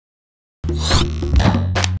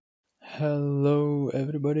Hello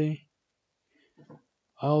everybody,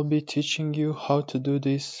 I'll be teaching you how to do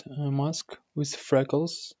this mask with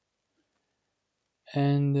freckles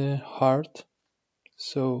and heart.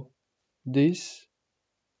 So this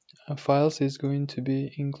files is going to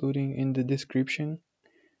be including in the description.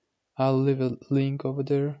 I'll leave a link over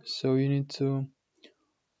there. So you need to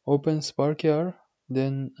open SparkR,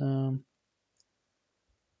 then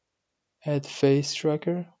add face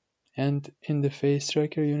tracker, and in the face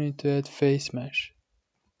tracker you need to add face mesh.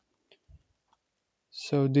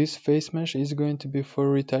 So this face mesh is going to be for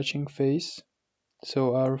retouching face,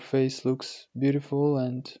 so our face looks beautiful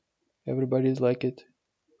and everybody's like it.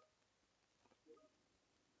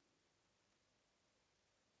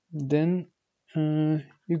 Then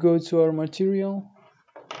you go to our material,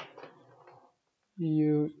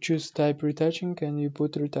 you choose type retouching and you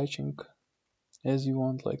put retouching as you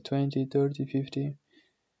want, like 20, 30, 50.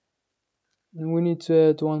 And we need to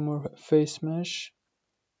add one more face mesh.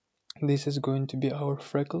 This is going to be our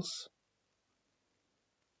freckles.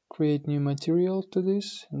 Create new material to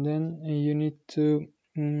this, and then you need to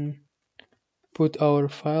put our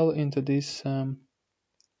file into this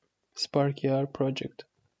SparkR project.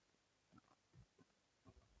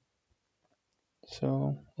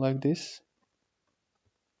 So like this.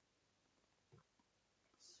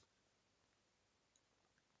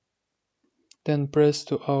 Then press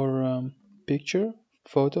to our picture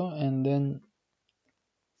photo and then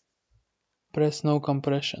press no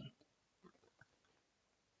compression.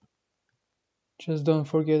 Just don't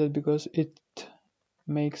forget it because it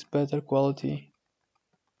makes better quality.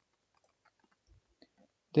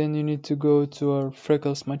 Then you need to go to our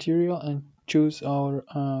freckles material and choose our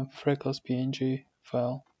freckles PNG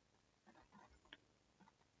file.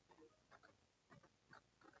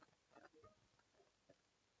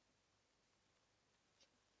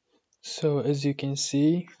 So as you can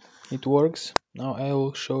see, it works. Now I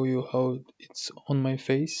will show you how it's on my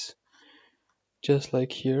face, just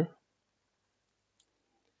like here.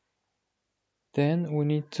 Then we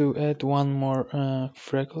need to add one more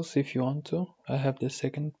freckles if you want to. I have the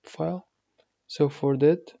second file. So for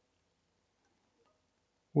that,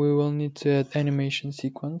 we will need to add animation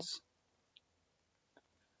sequence.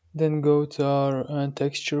 Then go to our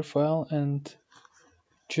texture file and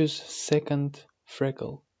choose second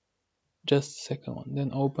freckle, just second one.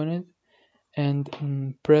 Then open it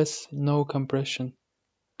and press no compression.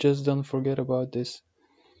 Just don't forget about this.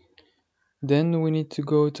 Then we need to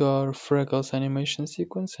go to our freckles animation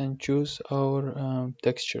sequence and choose our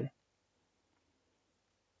texture.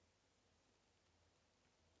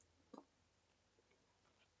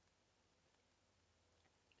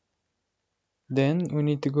 Then we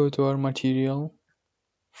need to go to our material,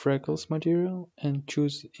 freckles material, and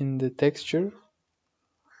choose in the texture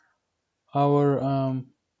our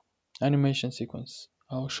animation sequence.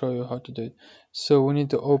 I'll show you how to do it. So we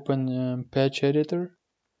need to open patch editor.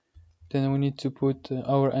 Then we need to put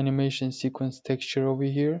our animation sequence texture over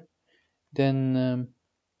here. Then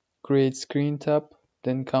create screen tab,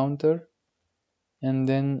 then counter, and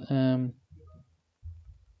then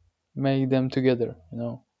make them together,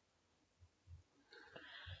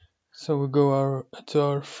 So we go to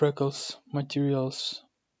our freckles materials.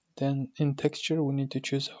 Then in texture we need to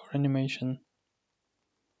choose our animation.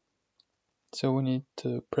 So we need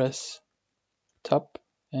to press tab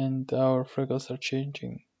and our freckles are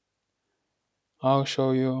changing. I'll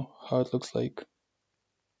show you how it looks like.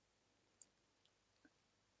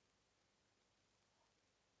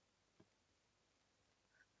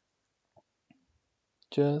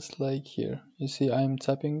 Just like here, you see I'm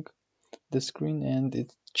tapping the screen and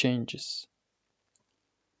it changes.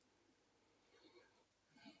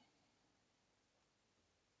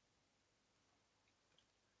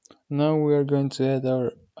 Now we are going to add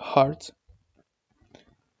our heart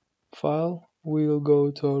file. We will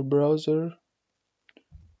go to our browser.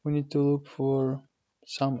 We need to look for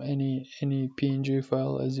any PNG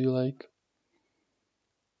file as you like.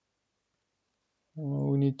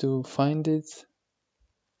 We need to find it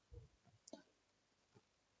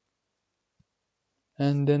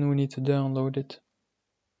and then we need to download it.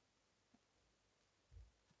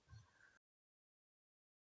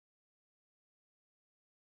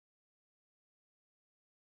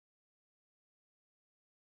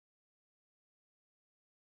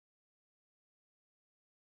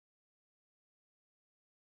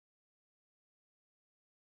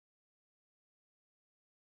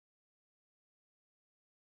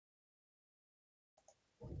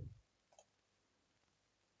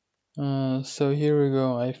 So here we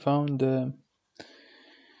go. I found the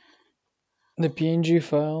PNG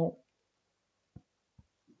file.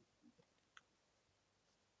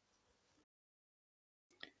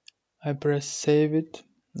 I press save it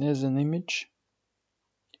as an image,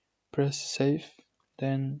 press save.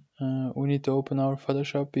 Then we need to open our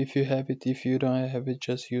Photoshop if you have it. If you don't have it,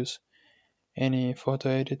 just use any photo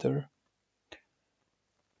editor.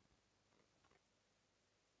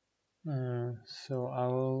 So I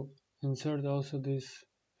will insert also these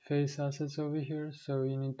face assets over here. So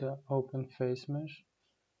you need to open face mesh.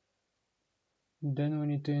 Then we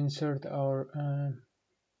need to insert our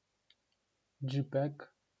JPEG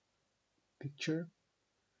picture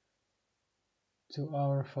to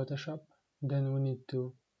our Photoshop. Then we need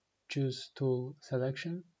to choose tool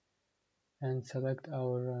selection and select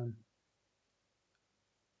our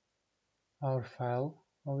file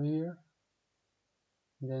over here.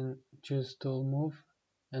 Then choose tool move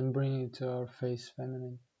and bring it to our face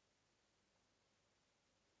feminine.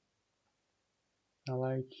 I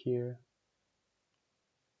like here.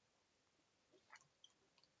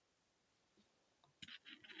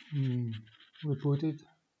 We put it.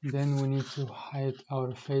 Then we need to hide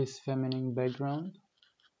our face feminine background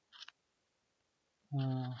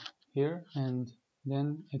here, and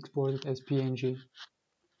then export it as PNG.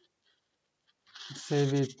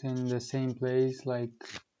 Save it in the same place, like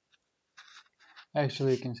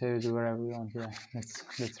actually you can save it wherever you want. Yeah,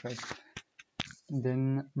 that's right.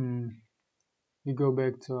 Then we go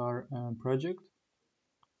back to our project.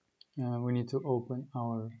 We need to open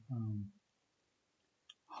our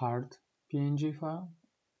hard PNG file,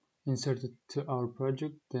 insert it to our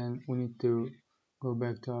project. Then we need to go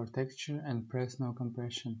back to our texture and press no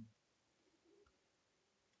compression.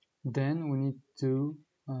 Then we need to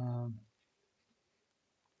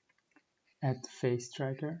add face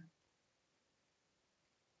tracker,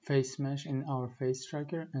 face mesh in our face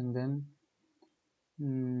tracker, and then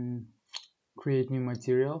create new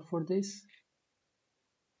material for this.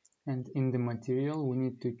 And in the material we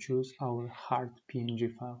need to choose our hard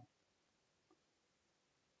PNG file.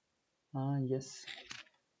 Yes,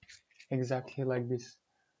 exactly like this.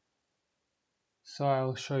 So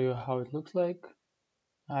I'll show you how it looks like.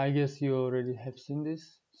 I guess you already have seen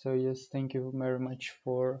this. So yes, thank you very much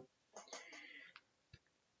for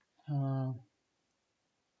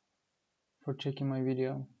checking my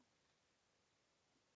video.